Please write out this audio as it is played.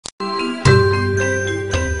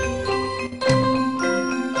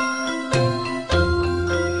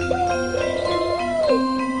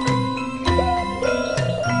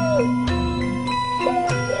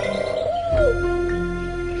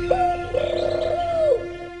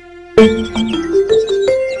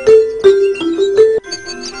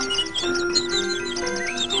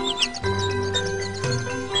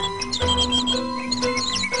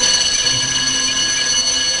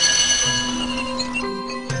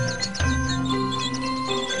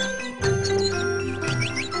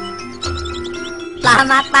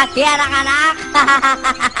Selamat pagi anak-anak.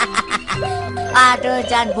 Aduh,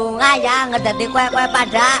 jangan bunga ya ngedadi kue-kue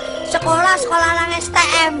pada sekolah nang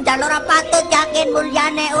STM. Jalur patut yakin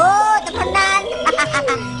mulyane. Temenan.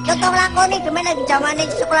 Contoh lakoni demen lagi zamane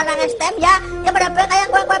sekolah nang STM ya. Ya bener-bener kayak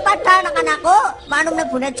kue-kue pada anak-anakku. Manum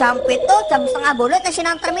nebune jam 7 jam setengah 8 tes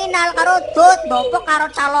nang terminal karo dut bopok karo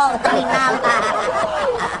calo terminal.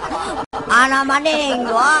 Ana maning,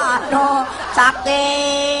 waduh,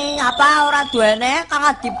 saking apa ora duwene kang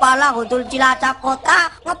dipala gudul Cilacap kota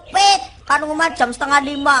ngepit kan umat jam setengah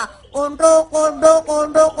 5. Kunduk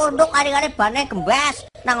kali-kali bane gembes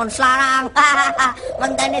nangon selarang.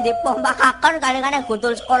 Mentene dipompakaken kali-kali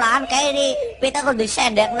gudul sekolahan kayak ini pita kudu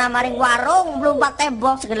disendek namaring warung mlumpat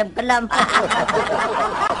tembok segelem-gelem.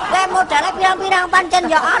 Kayak modalnya pirang-pirang pancen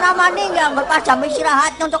ya ana maning ya nggo pas jam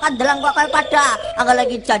istirahat untuk andelang kok pada angga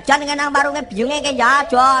lagi jajan ngenang warungnya biyunge ke ya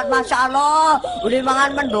Jon. Masyaallah uli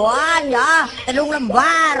mangan mendoan ya 3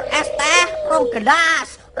 lembar es teh 2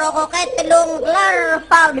 gelas rokoknya 3 ler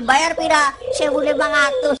pal dibayar pira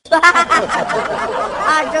 1.500.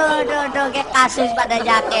 aduh kayak kasus pada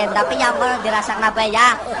yakin tapi yang mau dirasakan apa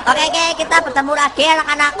ya. Oke kita bertemu lagi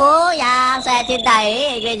anak-anakku yang saya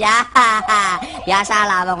cintai ya.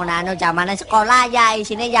 Biasalah bangunan zamannya sekolah ya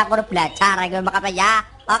isinya ya aku belajar apa ya.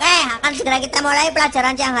 Oke akan segera kita mulai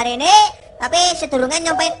pelajaran siang hari ini. Tapi sedulungan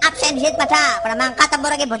nyampein absen disit pada mangkat tempur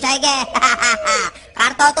lagi bocah iki.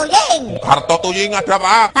 Karto tuying ada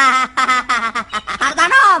Pak.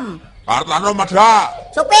 Kartanom ada.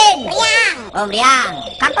 Supin Liang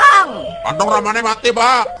Kantong ramane mati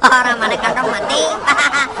Pak. Ramane kantong mati.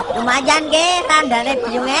 Lumayan ge tandane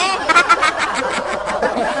biyunge.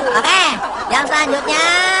 Oke yang selanjutnya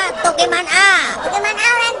Tukiman A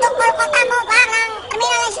orang tukul kotamu barang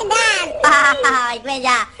terminal Sendan. Iku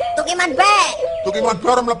ya Tukiman B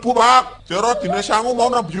orang mlebu Pak. Jero dine sangu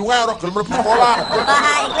mau nang biyunge ora gelem mlebu sekolah.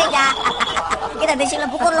 Iku ya. Kita di sini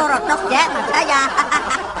buku lorotok ya mas saya.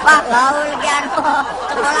 Wah gaul kian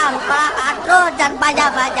sekolah aduh dan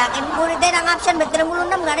banyak-banyakin muridnya nang absen betul mulu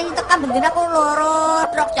 6 gak ada yang tekan bendina aku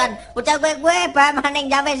lorotok dan bocah gue bae maning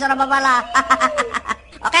jawe ora apa-apa lah.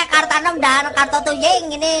 Oke, Kartanom dan Karto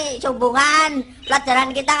Tuying ini hubungan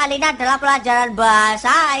pelajaran kita kali ini adalah pelajaran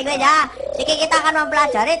bahasa ini ya. Jadi kita akan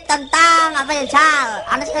mempelajari tentang apa ya Sal?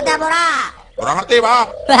 Anes ngerti apa ora? Orang ngerti Pak.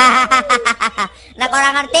 Nah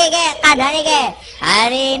orang ngerti ke kadang ke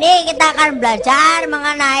hari ini kita akan belajar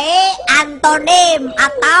mengenai antonim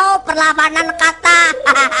atau perlawanan kata.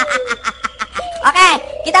 Oke,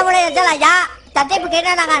 kita mulai aja lah ya. Jadi begini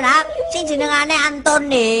anak-anak, sing jenengane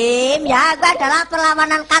antonim ya itu adalah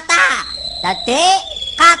perlawanan kata. Jadi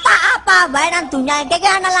kata apa bae nang dunya iki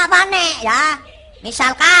ana lawane ya.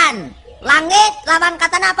 Misalkan langit lawan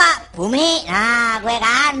kata apa? Bumi. Nah, gue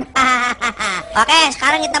kan. Oke,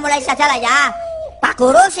 sekarang kita mulai saja lah ya. Pak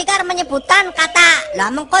Guru sikar menyebutkan kata.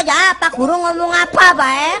 Lah mengko ya Pak Guru ngomong apa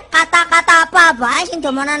bae? Kata-kata apa bae sing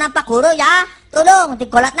domanan Pak Guru ya? Tolong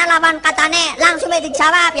digolatna lawan katane langsung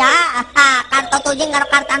dijawab ya. Karto Tuying karo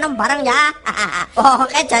Kartanom bareng ya.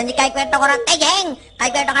 Oke janji kayak kowe tok ora teyeng,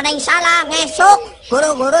 kayak kowe tok ana yang salah ngesuk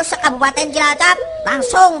guru-guru sekabupaten Cilacap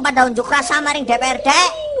langsung pada unjuk rasa maring DPRD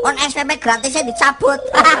on SPP gratisnya dicabut.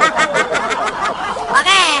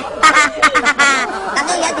 Oke.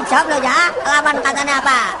 Tentu ya dijawab lo ya lawan katanya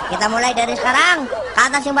apa. Kita mulai dari sekarang.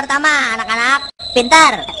 Kata yang pertama anak-anak.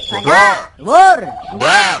 Pintar, luhur,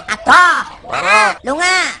 atoh,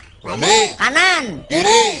 lunga, kanan,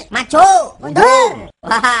 kiri, maju, mundur.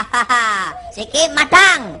 Sikit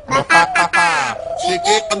madang,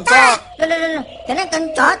 sikit kencot. Jangan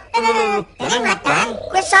kencot, jangan madang.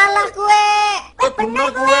 Gue salah gue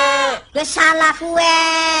bener gue salah gue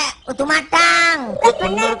udah madang. Gue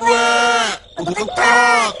bener gue udah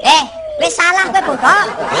kencot. Gue salah gue bodoh.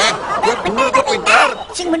 Gue bener gue pintar.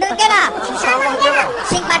 Sing bener kira, Sing salah kira.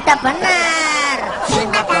 sing pada bener, Sing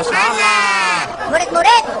pada salah.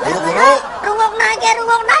 murid-murid, Guru-guru. rungok nage.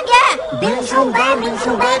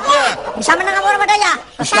 Bingsumba aja. Bisa menang apa pada ya?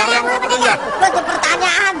 Sekarang apa ya? Gue tuh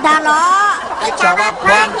pertanyaan dah lo.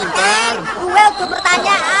 Jawaban pintar. Gue tuh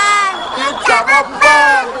pertanyaan.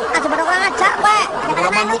 Jawaban. Aja pada kurang ajar gue.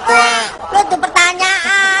 Pengalaman lupa. Gue tuh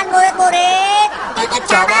pertanyaan murid-murid.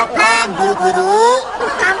 Jawaban guru-guru.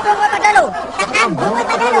 Kampung gue pada lu. Kampung gue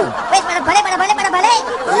pada lu. Wes pada balik.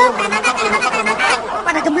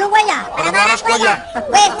 Pada gemblung gue ya. Pada malas gue ya.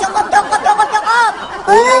 Wes cukup.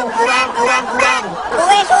 Kurang.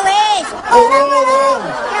 Wes. Urung.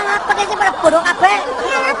 Yang apa sih pada bodoh kabeh?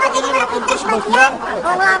 Yang apa sih pada pintar sebagian?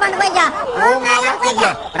 Mau ngelawan gue ya. Ngalah gue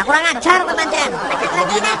ya. Pada kurang ajar gue pancen.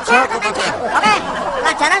 Lebih ajar gue aja. Oke,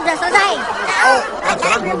 pelajaran sudah selesai. Tahu,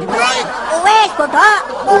 pelajaran belum dimulai. Wes bodoh.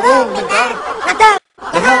 Urung pintar. Ngadeg.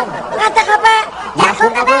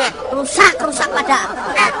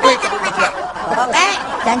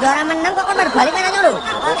 Janjora menang kok kon berbalik kan lho.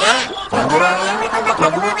 Oke, janjuran ini kan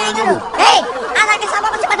janjuran ini lho. Hei, anaknya siapa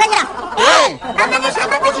pasti padanya? Anaknya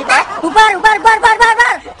siapa sih, Pak? Bubar.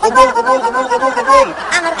 Kumpul.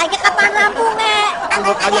 Angger kaya kapan rampungnya?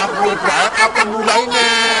 Anggap ayah gue baik, kapan mulainya?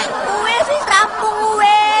 Wis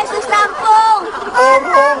rampung.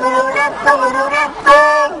 Urung.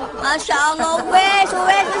 Masya Allah, wis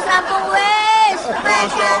rampung wis.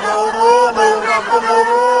 Masya Allah,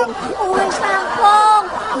 urung. Wis rampung.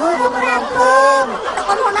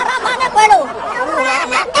 Tekon mana ramane kowe lho?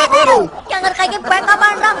 Angger kaya baik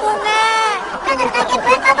kapan rampungnya?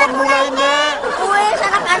 Kapan mulainya? Wis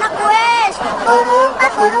anak-anak wis.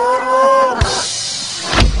 Urung.